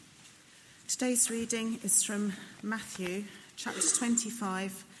Today's reading is from Matthew chapter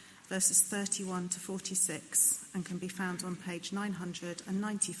 25, verses 31 to 46, and can be found on page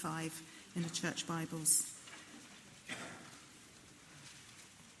 995 in the Church Bibles.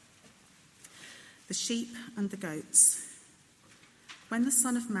 The sheep and the goats. When the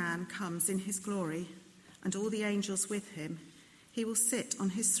Son of Man comes in his glory, and all the angels with him, he will sit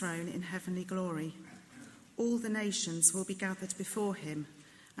on his throne in heavenly glory. All the nations will be gathered before him,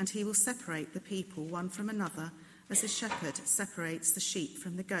 and he will separate the people one from another, as a shepherd separates the sheep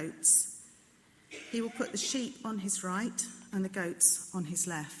from the goats. He will put the sheep on his right and the goats on his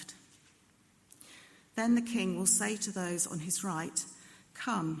left. Then the king will say to those on his right,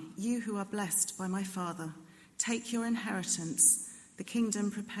 "Come, you who are blessed by my Father, take your inheritance, the kingdom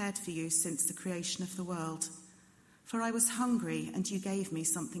prepared for you since the creation of the world. For I was hungry, and you gave me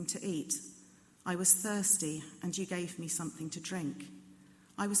something to eat. I was thirsty, and you gave me something to drink.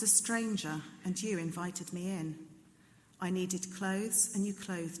 I was a stranger, and you invited me in. I needed clothes, and you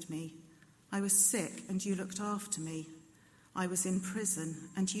clothed me. I was sick, and you looked after me. I was in prison,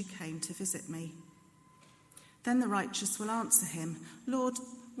 and you came to visit me." Then the righteous will answer him, "Lord,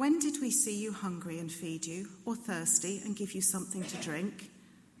 when did we see you hungry and feed you, or thirsty and give you something to drink?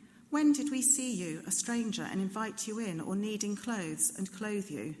 When did we see you a stranger and invite you in, or needing clothes and clothe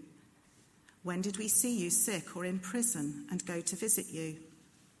you? When did we see you sick or in prison and go to visit you?"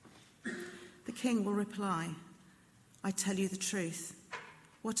 The king will reply, "I tell you the truth.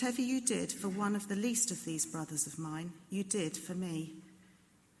 Whatever you did for one of the least of these brothers of mine, you did for me."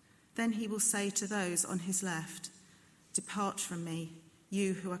 Then he will say to those on his left, "Depart from me,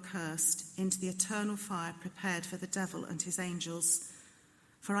 you who are cursed, into the eternal fire prepared for the devil and his angels.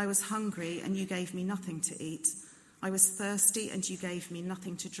 For I was hungry, and you gave me nothing to eat. I was thirsty, and you gave me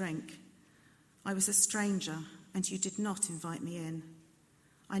nothing to drink. I was a stranger, and you did not invite me in.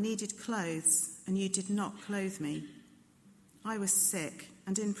 I needed clothes, and you did not clothe me. I was sick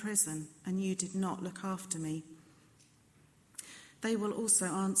and in prison, and you did not look after me." They will also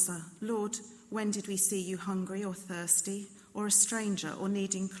answer, "Lord, when did we see you hungry or thirsty, or a stranger, or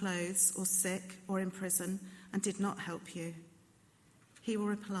needing clothes, or sick, or in prison, and did not help you?" He will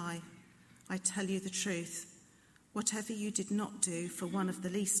reply, "I tell you the truth. Whatever you did not do for one of the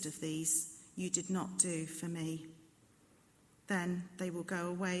least of these, you did not do for me." Then they will go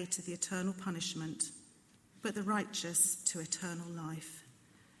away to the eternal punishment, but the righteous to eternal life.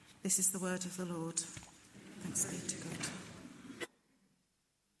 This is the word of the Lord. Thanks be to God.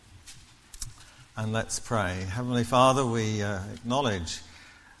 And let's pray. Heavenly Father, we acknowledge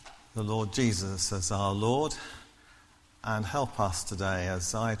the Lord Jesus as our Lord, and help us today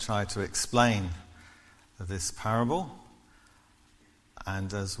as I try to explain this parable,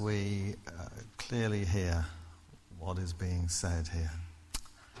 and as we clearly hear what is being said here.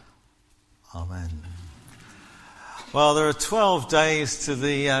 Amen. Well, there are 12 days to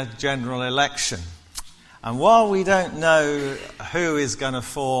the general election. And while we don't know who is going to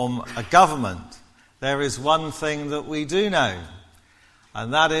form a government, there is one thing that we do know.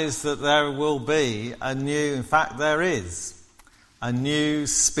 And that is that there will be there is a new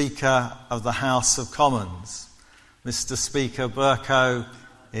Speaker of the House of Commons. Mr. Speaker Bercow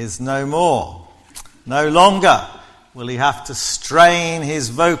is no more. No longer will he have to strain his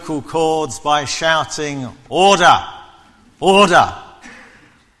vocal cords by shouting, "Order! Order!"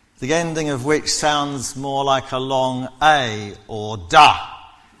 the ending of which sounds more like a long A or da,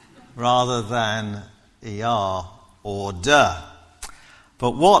 rather than ER or D.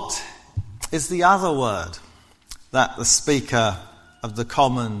 But what is the other word that the Speaker of the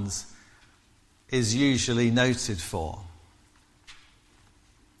Commons is usually noted for?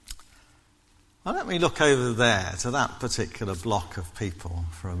 Well, let me look over there to that particular block of people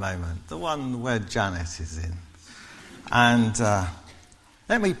for a moment, the one where Janet is in. And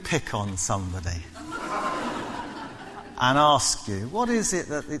let me pick on somebody and ask you, what is it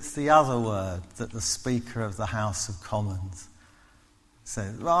that it's the other word that the Speaker of the House of Commons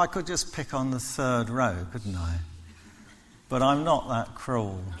says? Well, I could just pick on the third row, couldn't I? But I'm not that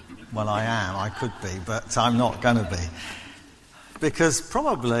cruel. Well, I am. I could be, but I'm not going to be. Because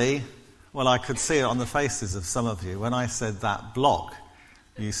probably, well, I could see it on the faces of some of you. When I said that block,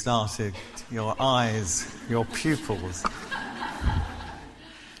 you started, your eyes, your pupils,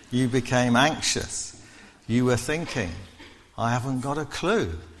 you became anxious. You were thinking, I haven't got a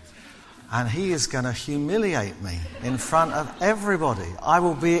clue. And he is going to humiliate me in front of everybody. I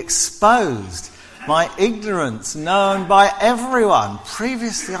will be exposed. My ignorance known by everyone.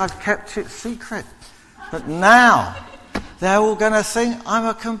 Previously, I've kept it secret. But now, they're all going to think I'm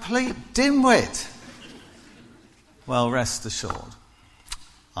a complete dimwit. Well, rest assured,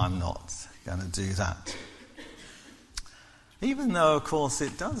 I'm not going to do that. Even though, of course,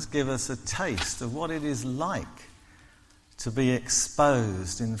 it does give us a taste of what it is like to be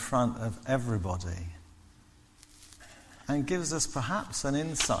exposed in front of everybody, and gives us perhaps an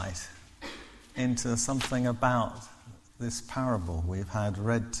insight into something about this parable we've had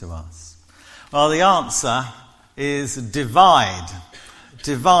read to us. Well, the answer is divide.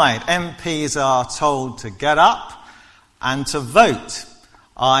 Divide. MPs are told to get up and to vote.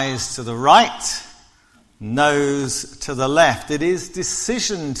 Eyes to the right, nose to the left. It is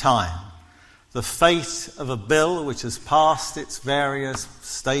decision time. The fate of a bill which has passed its various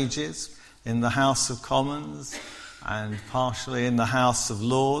stages in the House of Commons and partially in the House of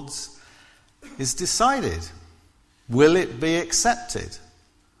Lords is decided. Will it be accepted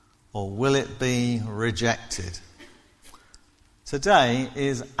or will it be rejected? Today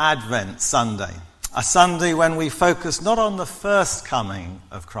is Advent Sunday, a Sunday when we focus not on the first coming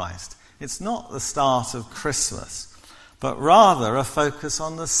of Christ. It's not the start of Christmas, but rather a focus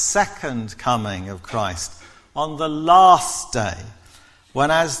on the second coming of Christ, on the last day, when,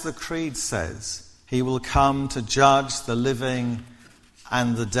 as the Creed says, he will come to judge the living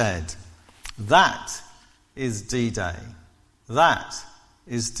and the dead. That is D-Day. That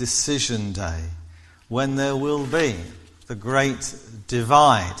is Decision Day, when there will be the great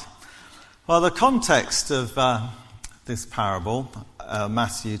divide. Well, the context of this parable,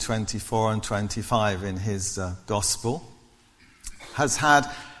 Matthew 24 and 25 in his Gospel, has had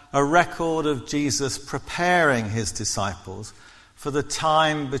a record of Jesus preparing his disciples for the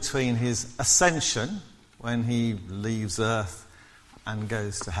time between his ascension, when he leaves earth and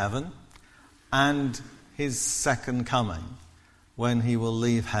goes to heaven, and his second coming, when he will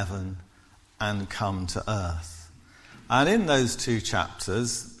leave heaven and come to earth. And in those two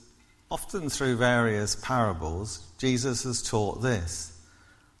chapters, often through various parables, Jesus has taught this,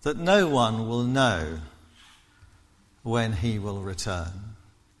 that no one will know when he will return.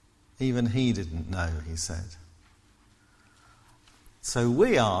 Even he didn't know, he said. So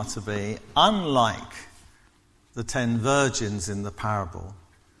we are to be unlike the 10 virgins in the parable,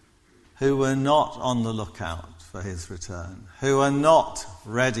 who were not on the lookout for his return, who are not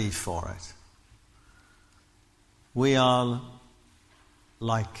ready for it. We are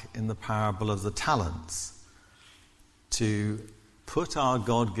like in the parable of the talents, to put our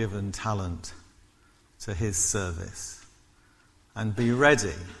God-given talent to his service and be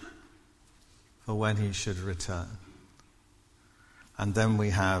ready for when he should return. And then we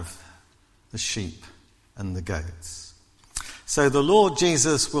have the sheep and the goats. So the Lord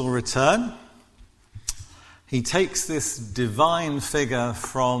Jesus will return. He takes this divine figure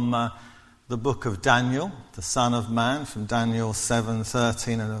from the book of Daniel, the Son of Man, from Daniel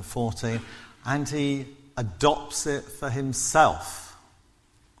 7:13 and 14, and he adopts it for himself.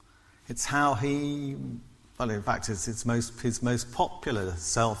 It's how he, well, in fact, it's his most popular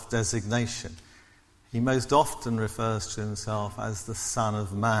self-designation. He most often refers to himself as the Son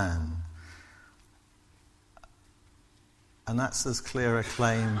of Man. And that's as clear a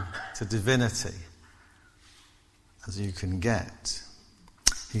claim to divinity as you can get.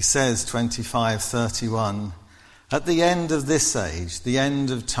 He says, 25:31, at the end of this age, the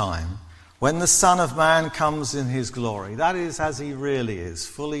end of time, when the Son of Man comes in his glory, that is as he really is,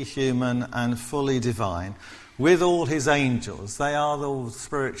 fully human and fully divine, with all his angels. They are the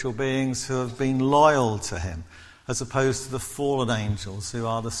spiritual beings who have been loyal to him, as opposed to the fallen angels, who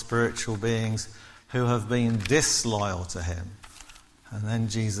are the spiritual beings who have been disloyal to him. And then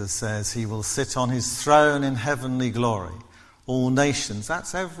Jesus says he will sit on his throne in heavenly glory. All nations,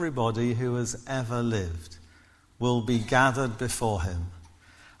 that's everybody who has ever lived, will be gathered before him.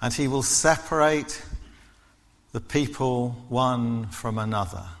 And he will separate the people one from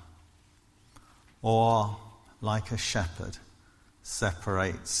another. Or, like a shepherd,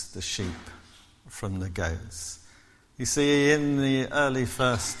 separates the sheep from the goats. You see, in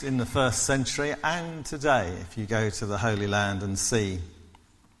the first century and today, if you go to the Holy Land and see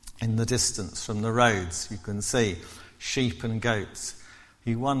in the distance from the roads, you can see sheep and goats.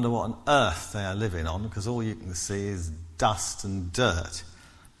 You wonder what on earth they are living on, because all you can see is dust and dirt.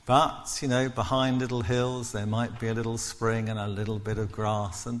 But, behind little hills there might be a little spring and a little bit of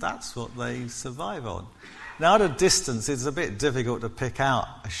grass, and that's what they survive on. Now, at a distance, it's a bit difficult to pick out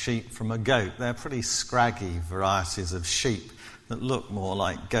a sheep from a goat. They're pretty scraggy varieties of sheep that look more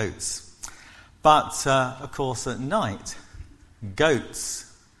like goats. But, of course, at night,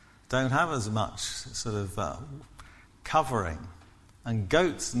 goats don't have as much sort of covering. And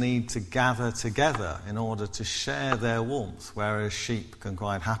goats need to gather together in order to share their warmth, whereas sheep can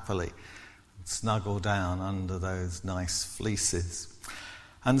quite happily snuggle down under those nice fleeces.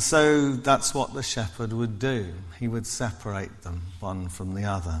 And so that's what the shepherd would do. He would separate them, one from the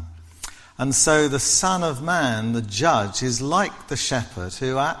other. And so the Son of Man, the judge, is like the shepherd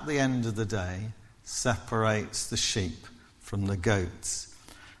who at the end of the day separates the sheep from the goats.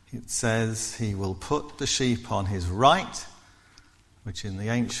 It says he will put the sheep on his right, which in the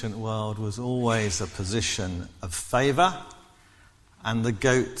ancient world was always a position of favour, and the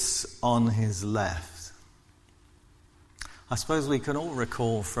goats on his left. I suppose we can all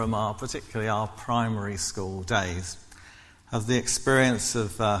recall from particularly our primary school days, of the experience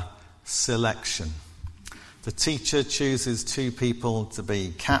of selection. The teacher chooses two people to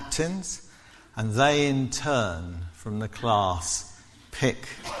be captains, and they in turn from the class pick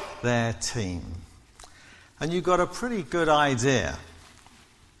their team. And you've got a pretty good idea,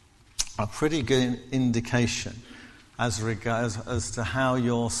 a pretty good indication as to how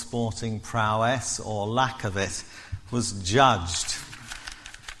your sporting prowess or lack of it was judged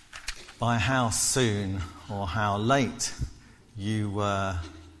by how soon or how late you were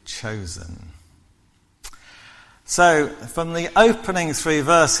chosen. So, from the opening 3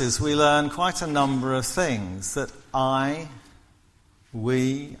 verses, we learn quite a number of things. That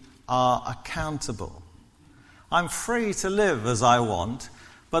we are accountable. I'm free to live as I want,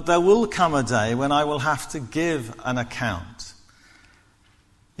 but there will come a day when I will have to give an account.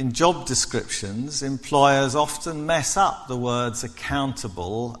 In job descriptions, employers often mess up the words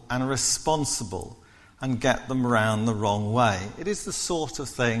accountable and responsible and get them round the wrong way. It is the sort of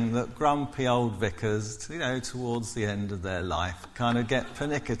thing that grumpy old vicars, towards the end of their life, kind of get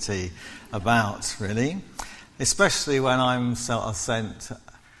pernickety about, really. Especially when I'm sent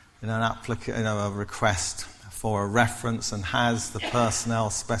a request for a reference and has the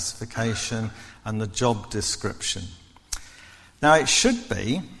personnel specification and the job description. Now, it should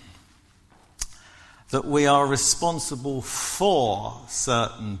be that we are responsible for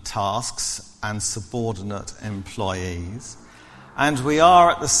certain tasks and subordinate employees, and we are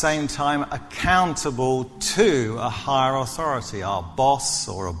at the same time accountable to a higher authority, our boss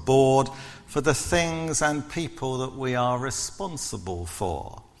or a board, for the things and people that we are responsible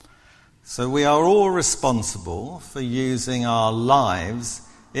for. So we are all responsible for using our lives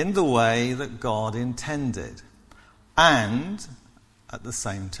in the way that God intended. And, at the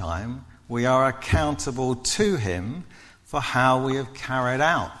same time, we are accountable to Him for how we have carried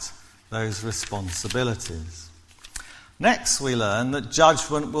out those responsibilities. Next, we learn that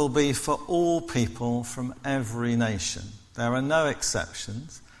judgment will be for all people from every nation. There are no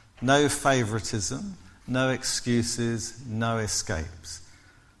exceptions, no favouritism, no excuses, no escapes.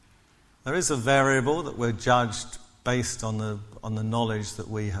 There is a variable that we're judged based on the knowledge that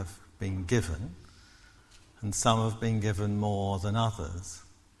we have been given, and some have been given more than others.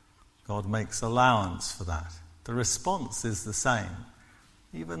 God makes allowance for that. The response is the same.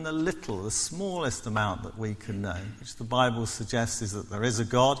 Even the smallest amount that we can know, which the Bible suggests is that there is a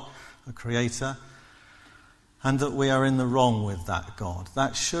God, a creator, and that we are in the wrong with that God.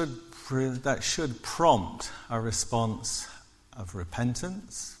 That should prompt a response of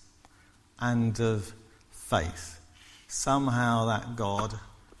repentance and of faith. Somehow that God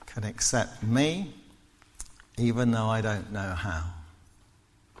can accept me, even though I don't know how.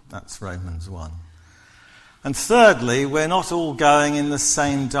 That's Romans 1. And thirdly, we're not all going in the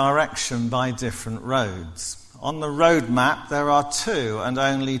same direction by different roads. On the road map, there are 2 and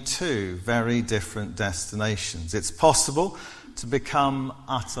only 2 very different destinations. It's possible to become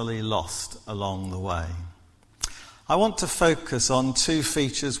utterly lost along the way. I want to focus on 2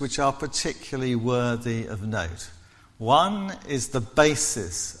 features which are particularly worthy of note. One is the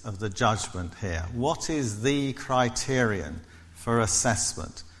basis of the judgment here. What is the criterion for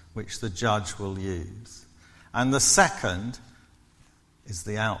assessment which the judge will use? And the second is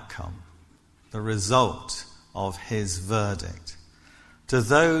the outcome, the result of his verdict. Do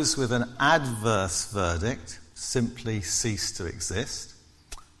those with an adverse verdict simply cease to exist,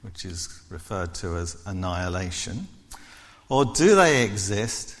 which is referred to as annihilation, or do they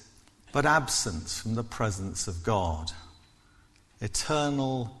exist but absent from the presence of God?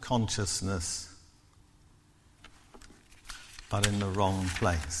 Eternal consciousness, but in the wrong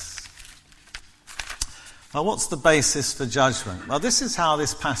place. Well, what's the basis for judgment? Well, this is how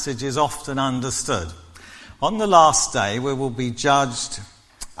this passage is often understood. On the last day, we will be judged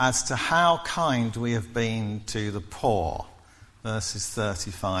as to how kind we have been to the poor. Verses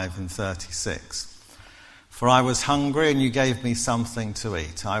 35 and 36. For I was hungry and you gave me something to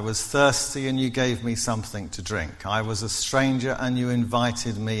eat. I was thirsty and you gave me something to drink. I was a stranger and you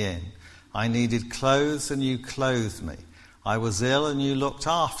invited me in. I needed clothes and you clothed me. I was ill and you looked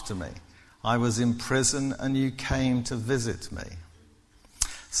after me. I was in prison and you came to visit me.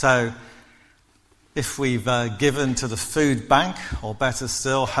 So if we've given to the food bank, or better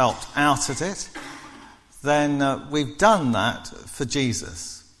still, helped out at it, then we've done that for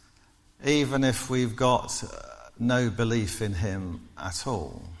Jesus, even if we've got no belief in him at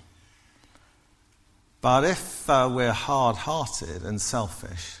all. But if we're hard-hearted and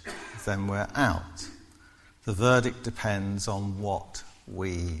selfish, then we're out. The verdict depends on what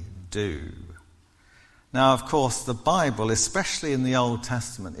we do. Now, of course, the Bible, especially in the Old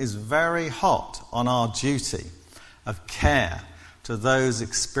Testament, is very hot on our duty of care to those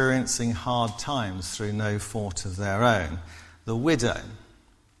experiencing hard times through no fault of their own. The widow,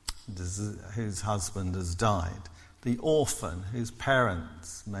 whose husband has died. The orphan, whose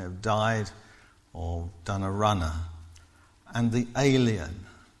parents may have died or done a runner. And the alien,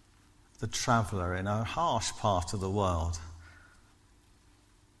 the traveller in a harsh part of the world.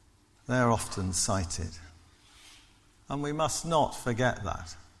 They're often cited. And we must not forget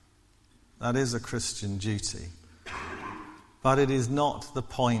that. That is a Christian duty. But it is not the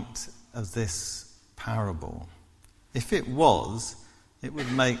point of this parable. If it was, it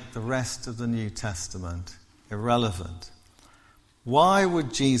would make the rest of the New Testament irrelevant. Why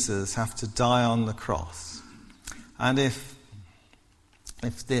would Jesus have to die on the cross? And if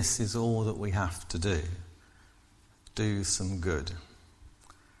this is all that we have to do some good.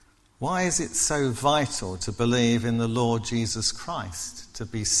 Why is it so vital to believe in the Lord Jesus Christ to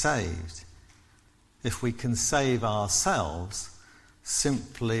be saved, if we can save ourselves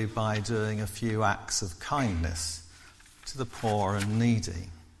simply by doing a few acts of kindness to the poor and needy?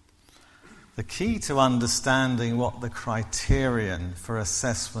 The key to understanding what the criterion for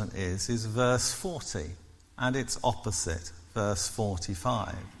assessment is verse 40 and its opposite, verse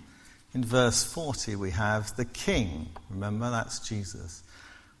 45. In verse 40 we have the king, remember that's Jesus,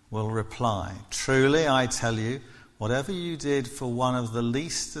 will reply, "Truly I tell you, whatever you did for one of the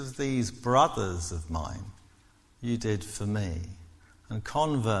least of these brothers of mine, you did for me." And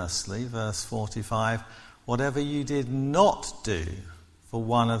conversely, verse 45, "Whatever you did not do for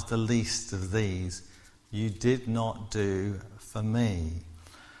one of the least of these, you did not do for me."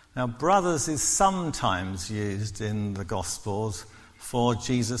 Now, brothers is sometimes used in the Gospels for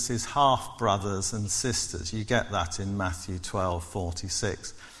Jesus' half-brothers and sisters. You get that in Matthew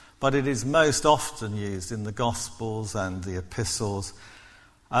 12:46. But it is most often used in the Gospels and the epistles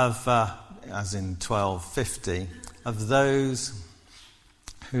of, as in 12:50, of those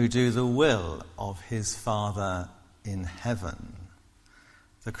who do the will of his Father in heaven.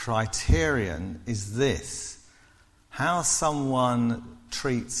 The criterion is this: how someone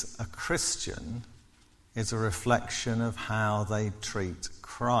treats a Christian is a reflection of how they treat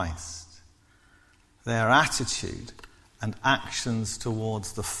Christ. Their attitude and actions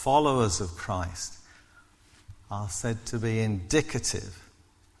towards the followers of Christ are said to be indicative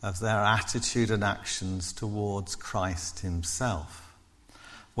of their attitude and actions towards Christ himself.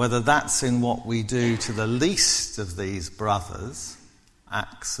 Whether that's in what we do to the least of these brothers,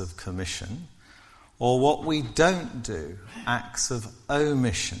 acts of commission, or what we don't do, acts of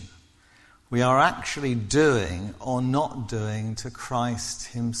omission, we are actually doing or not doing to Christ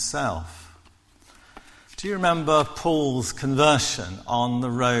himself. Do you remember Paul's conversion on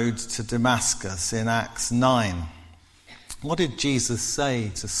the road to Damascus in Acts 9? What did Jesus say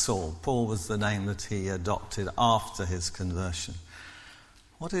to Saul? Paul was the name that he adopted after his conversion.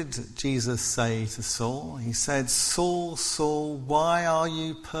 What did Jesus say to Saul? He said, "Saul, Saul, why are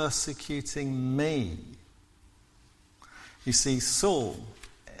you persecuting me?" You see, Saul,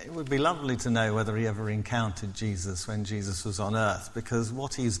 it would be lovely to know whether he ever encountered Jesus when Jesus was on earth, because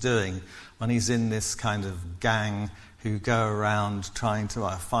what he's doing when he's in this kind of gang who go around trying to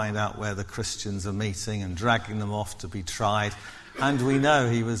find out where the Christians are meeting and dragging them off to be tried. And we know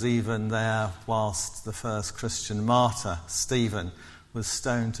he was even there whilst the first Christian martyr, Stephen, was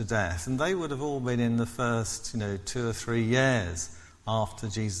stoned to death. And they would have all been in the first, 2 or 3 years after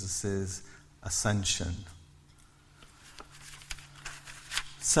Jesus' ascension.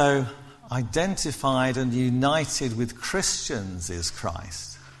 So, identified and united with Christians is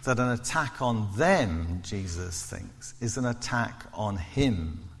Christ. That an attack on them, Jesus thinks, is an attack on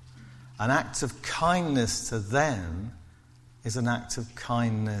him. An act of kindness to them is an act of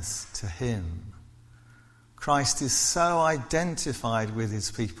kindness to him. Christ is so identified with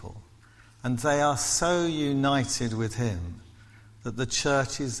his people, and they are so united with him, that the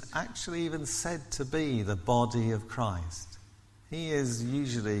church is actually even said to be the body of Christ. He is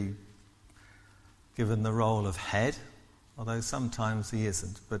usually given the role of head, although sometimes he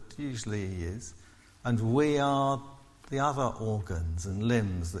isn't, but usually he is. And we are the other organs and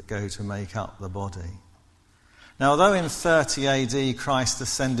limbs that go to make up the body. Now, although in 30 AD Christ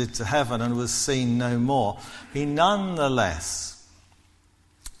ascended to heaven and was seen no more, he nonetheless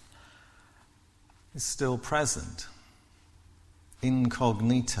is still present,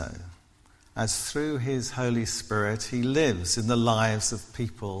 incognito, as through his Holy Spirit he lives in the lives of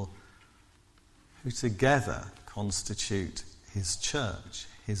people who together constitute his church,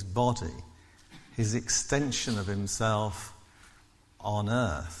 his body, his extension of himself on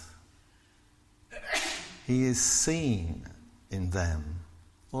earth. He is seen in them,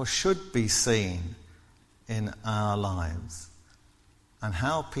 or should be seen in our lives. And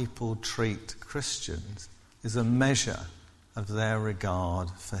how people treat Christians is a measure of their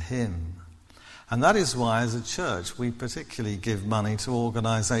regard for him. And that is why, as a church, we particularly give money to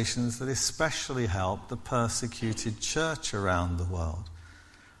organisations that especially help the persecuted church around the world,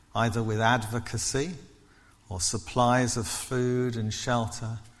 either with advocacy or supplies of food and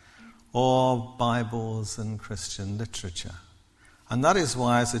shelter, or Bibles and Christian literature. And that is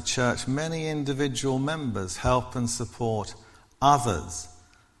why, as a church, many individual members help and support others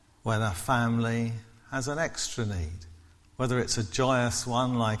when a family has an extra need, whether it's a joyous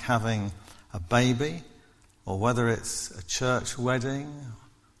one like having a baby, or whether it's a church wedding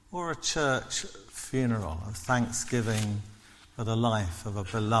or a church funeral of thanksgiving for the life of a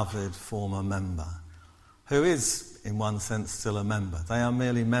beloved former member, who is, in one sense, still a member. They are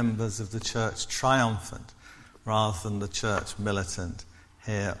merely members of the church triumphant rather than the church militant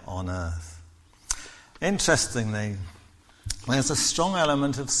here on earth. Interestingly, there's a strong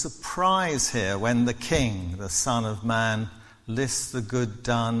element of surprise here when the King, the Son of Man, lists the good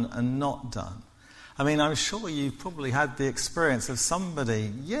done and not done. I mean, I'm sure you've probably had the experience of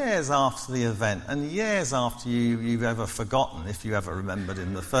somebody years after the event and years after you've ever forgotten, if you ever remembered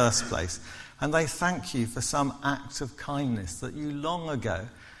in the first place, and they thank you for some act of kindness that you long ago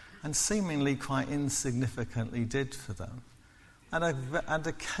and seemingly quite insignificantly did for them. And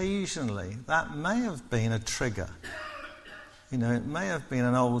occasionally that may have been a trigger. You know, it may have been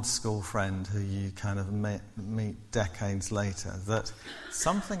an old school friend who you kind of meet decades later, that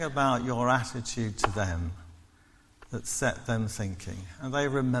something about your attitude to them that set them thinking, and they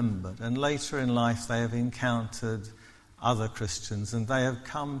remembered, and later in life they have encountered other Christians and they have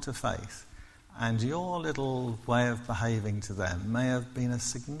come to faith, and your little way of behaving to them may have been a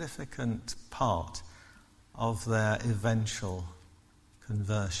significant part of their eventual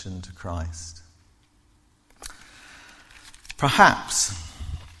conversion to Christ. Perhaps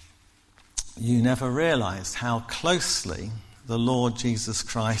you never realized how closely the Lord Jesus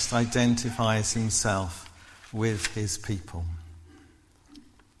Christ identifies himself with his people.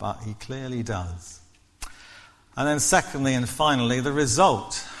 But he clearly does. And then secondly and finally, the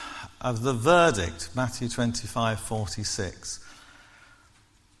result of the verdict, Matthew 25:46.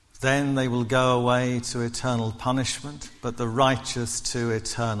 Then they will go away to eternal punishment, but the righteous to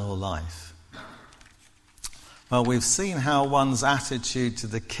eternal life. Well, we've seen how one's attitude to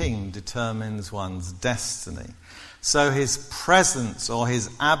the King determines one's destiny. So his presence or his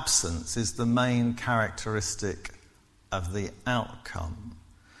absence is the main characteristic of the outcome.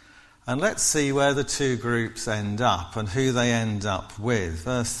 And let's see where the two groups end up and who they end up with.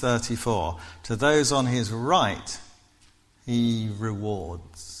 Verse 34, to those on his right, he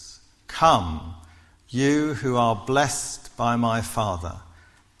rewards. Come, you who are blessed by my Father,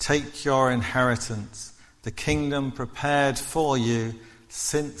 take your inheritance, the kingdom prepared for you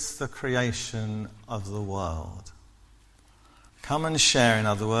since the creation of the world. Come and share, in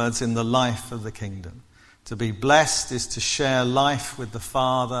other words, in the life of the kingdom. To be blessed is to share life with the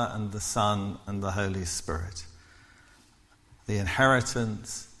Father and the Son and the Holy Spirit. The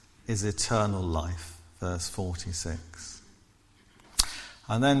inheritance is eternal life, verse 46.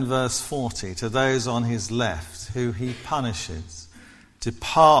 And then verse 40, to those on his left, who he punishes,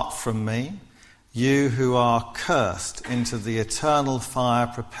 depart from me, you who are cursed, into the eternal fire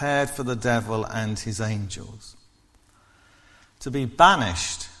prepared for the devil and his angels. To be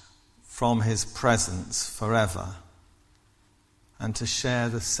banished from his presence forever, and to share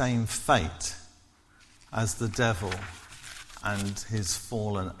the same fate as the devil and his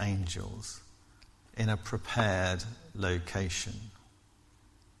fallen angels in a prepared location.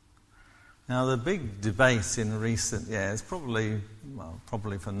 Now, the big debate in recent years, probably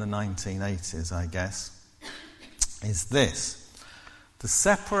from the 1980s, I guess, is this: the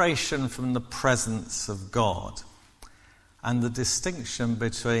separation from the presence of God and the distinction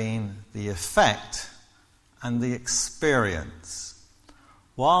between the effect and the experience.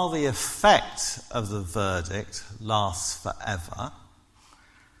 While the effect of the verdict lasts forever,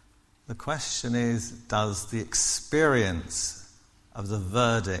 the question is, does the experience of the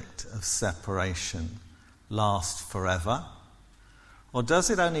verdict of separation last forever? Or does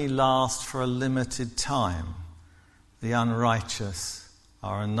it only last for a limited time? The unrighteous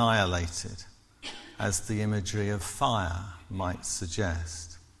are annihilated, as the imagery of fire might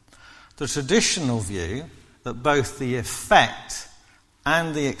suggest. The traditional view that both the effect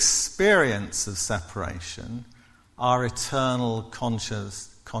and the experience of separation are eternal conscious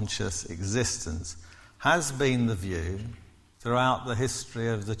existence has been the view throughout the history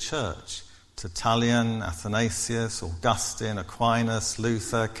of the church. Tertullian, Athanasius, Augustine, Aquinas,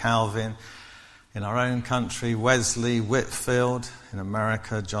 Luther, Calvin. In our own country, Wesley, Whitefield. In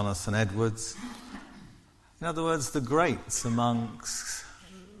America, Jonathan Edwards. In other words, the greats amongst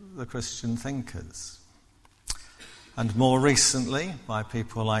the Christian thinkers. And more recently, by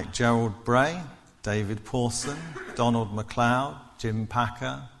people like Gerald Bray, David Pawson, Donald MacLeod, Jim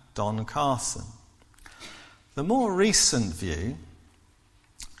Packer, Don Carson. The more recent view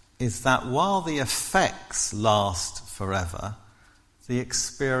is that while the effects last forever, the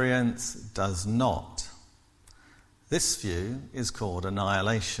experience does not. This view is called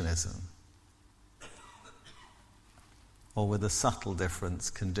annihilationism, or with a subtle difference,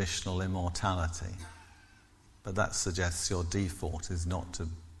 conditional immortality. But that suggests your default is not to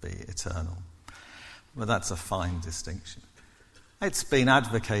be eternal. But that's a fine distinction. It's been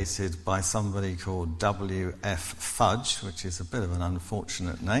advocated by somebody called W.F. Fudge, which is a bit of an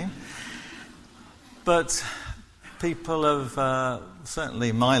unfortunate name. But people of,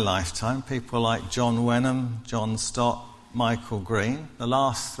 certainly my lifetime, people like John Wenham, John Stott, Michael Green, the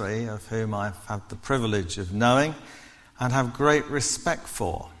last three of whom I've had the privilege of knowing and have great respect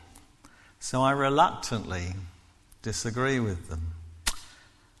for. So I reluctantly disagree with them.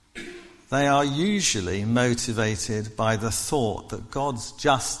 They are usually motivated by the thought that God's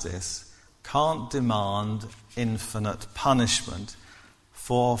justice can't demand infinite punishment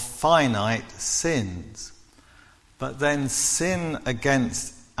for finite sins. But then sin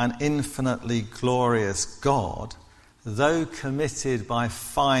against an infinitely glorious God, though committed by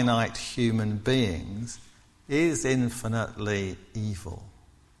finite human beings, is infinitely evil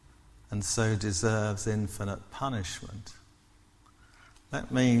and so deserves infinite punishment. Let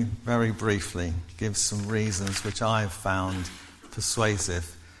me very briefly give some reasons which I've found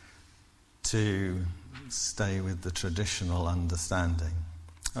persuasive to stay with the traditional understanding.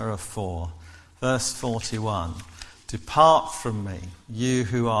 There are four. Verse 41, "Depart from me, you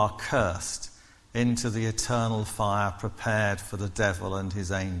who are cursed, into the eternal fire prepared for the devil and his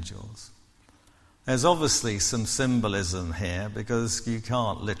angels." There's obviously some symbolism here because you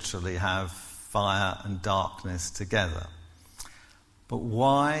can't literally have fire and darkness together. But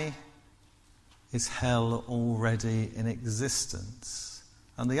why is hell already in existence?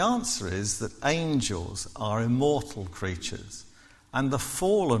 And the answer is that angels are immortal creatures, and the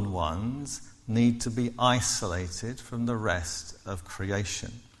fallen ones need to be isolated from the rest of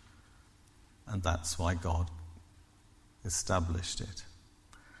creation. And that's why God established it.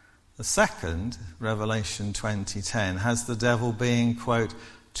 The second, Revelation 20:10, has the devil being, quote,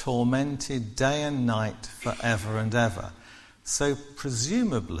 tormented day and night forever and ever. So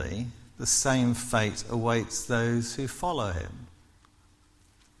presumably the same fate awaits those who follow him,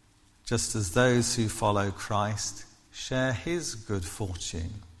 just as those who follow Christ share his good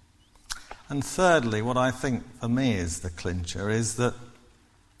fortune. And thirdly, what I think for me is the clincher is that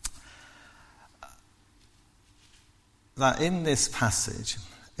in this passage,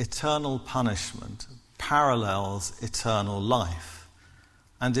 eternal punishment parallels eternal life.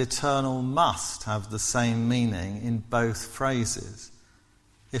 And eternal must have the same meaning in both phrases.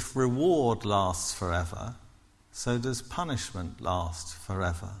 If reward lasts forever, so does punishment last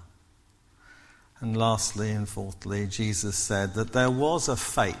forever. And lastly and fourthly, Jesus said that there was a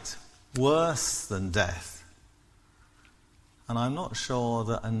fate worse than death. And I'm not sure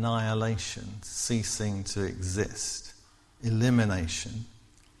that annihilation, ceasing to exist, elimination,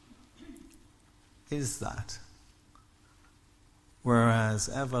 is that. Whereas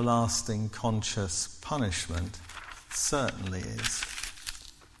everlasting conscious punishment certainly is.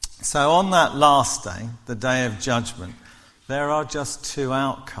 So on that last day, the day of judgment, there are just two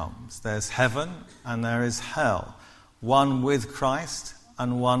outcomes. There's heaven and there is hell. One with Christ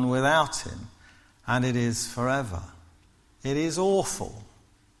and one without him. And it is forever. It is awful.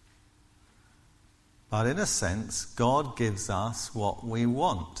 But in a sense, God gives us what we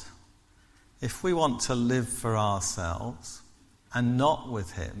want. If we want to live for ourselves and not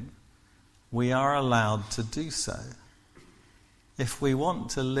with him, we are allowed to do so. If we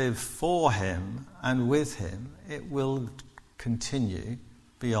want to live for him and with him, it will continue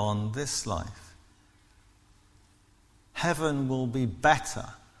beyond this life. Heaven will be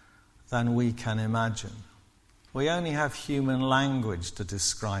better than we can imagine. We only have human language to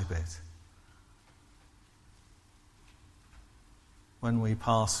describe it. When we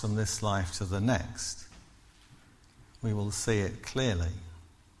pass from this life to the next, we will see it clearly.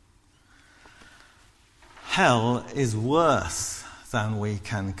 Hell is worse than we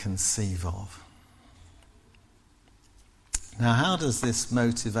can conceive of. Now, how does this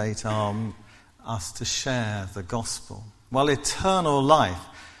motivate us to share the gospel? Well, eternal life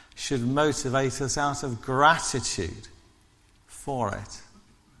should motivate us out of gratitude for it.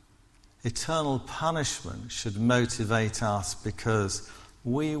 Eternal punishment should motivate us because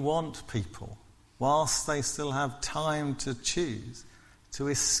we want people, whilst they still have time to choose, to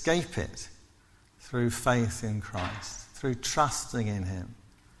escape it through faith in Christ, through trusting in him.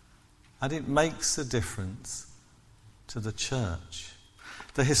 And it makes a difference to the church.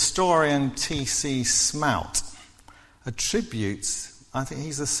 The historian T.C. Smout attributes, I think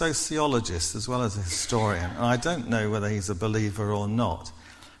he's a sociologist as well as a historian, and I don't know whether he's a believer or not,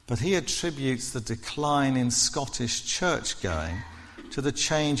 but he attributes the decline in Scottish church-going to the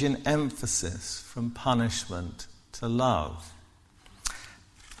change in emphasis from punishment to love.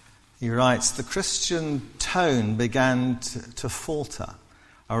 He writes, the Christian tone began to falter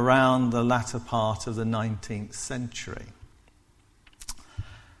around the latter part of the 19th century.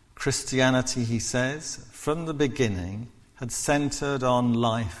 Christianity, he says, from the beginning had centred on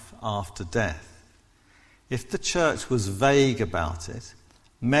life after death. If the church was vague about it,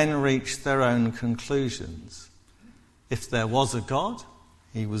 men reached their own conclusions. If there was a God,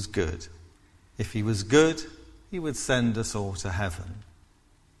 he was good. If he was good, he would send us all to heaven.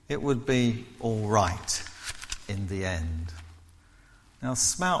 It would be all right in the end. Now,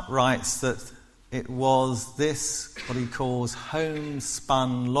 Smout writes that it was this, what he calls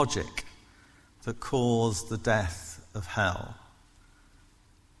homespun logic, that caused the death of hell.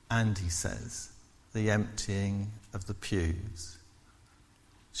 And, he says, the emptying of the pews.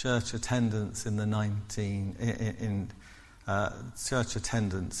 Church attendance in the church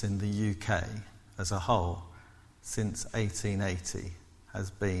attendance in the UK as a whole since 1880 has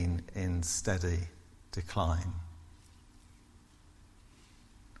been in steady decline.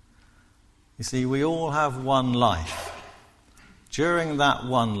 You see, we all have one life. During that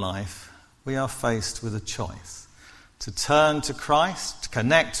one life, we are faced with a choice: to turn to Christ, to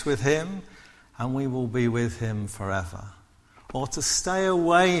connect with him, and we will be with him forever. Or to stay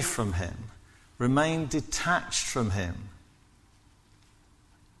away from him, remain detached from him,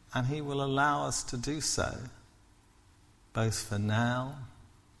 and he will allow us to do so, both for now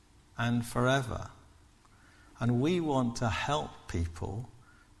and forever. And we want to help people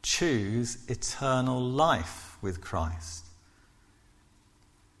choose eternal life with Christ.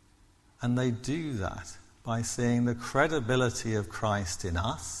 And they do that by seeing the credibility of Christ in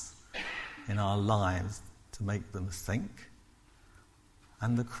us, in our lives, to make them think,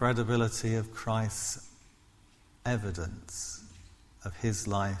 and the credibility of Christ's evidence of his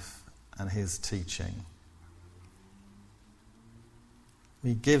life and his teaching.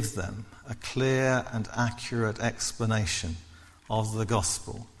 We give them a clear and accurate explanation of the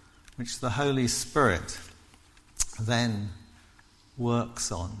gospel, which the Holy Spirit then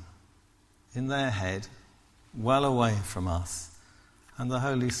works on in their head, well away from us, and the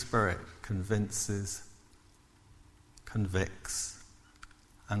Holy Spirit convinces, convicts,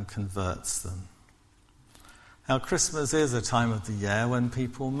 and converts them. Now, Christmas is a time of the year when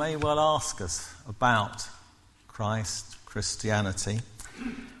people may well ask us about Christ, Christianity,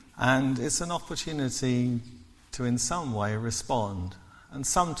 and it's an opportunity to in some way respond. And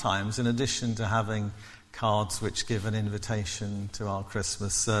sometimes, in addition to having cards which give an invitation to our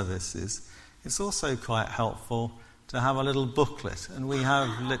Christmas services, it's also quite helpful to have a little booklet, and we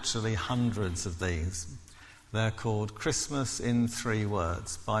have literally hundreds of these. They're called Christmas in 3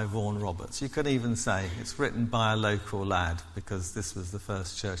 Words by Vaughan Roberts. You could even say it's written by a local lad, because this was the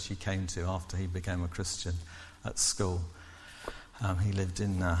first church he came to after he became a Christian at school. He lived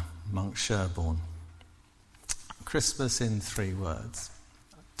in Monk Sherborne. Christmas in 3 Words.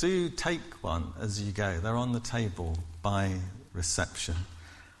 Do take one as you go. They're on the table by reception.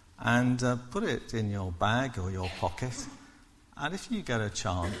 And put it in your bag or your pocket. And if you get a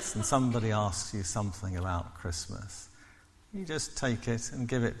chance and somebody asks you something about Christmas, you just take it and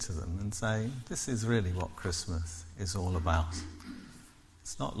give it to them and say, this is really what Christmas is all about.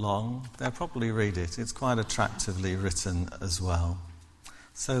 It's not long. They'll probably read it. It's quite attractively written as well.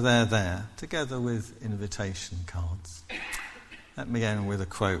 So they're there, together with invitation cards. Let me end with a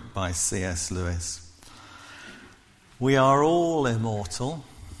quote by C.S. Lewis. We are all immortal.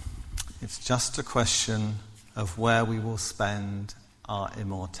 It's just a question of where we will spend our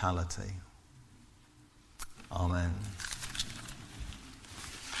immortality. Amen.